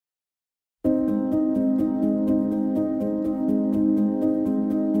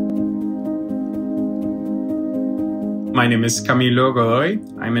My name is Camilo Godoy.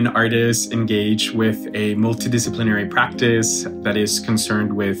 I'm an artist engaged with a multidisciplinary practice that is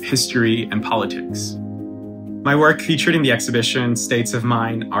concerned with history and politics. My work featured in the exhibition States of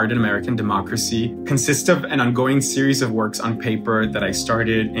Mind, Art in American Democracy consists of an ongoing series of works on paper that I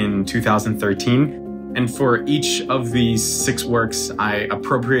started in 2013. And for each of these 6 works, I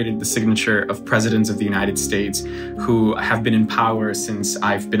appropriated the signature of presidents of the United States who have been in power since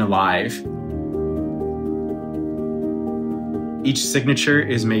I've been alive. Each signature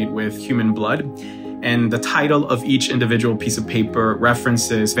is made with human blood, and the title of each individual piece of paper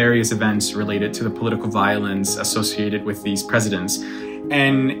references various events related to the political violence associated with these presidents.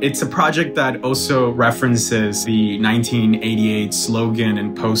 And it's a project that also references the 1988 slogan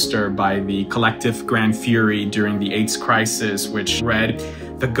and poster by the collective Grand Fury during the AIDS crisis, which read,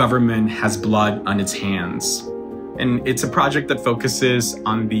 "The government has blood on its hands." And it's a project that focuses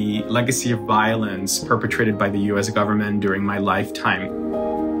on the legacy of violence perpetrated by the US government during my lifetime.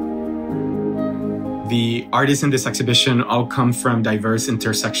 The artists in this exhibition all come from diverse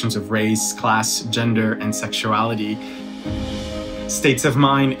intersections of race, class, gender, and sexuality. States of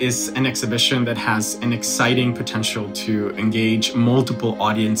Mind is an exhibition that has an exciting potential to engage multiple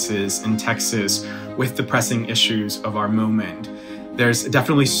audiences in Texas with the pressing issues of our moment. There's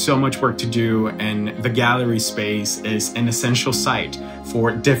definitely so much work to do, and the gallery space is an essential site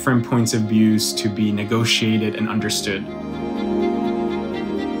for different points of views to be negotiated and understood.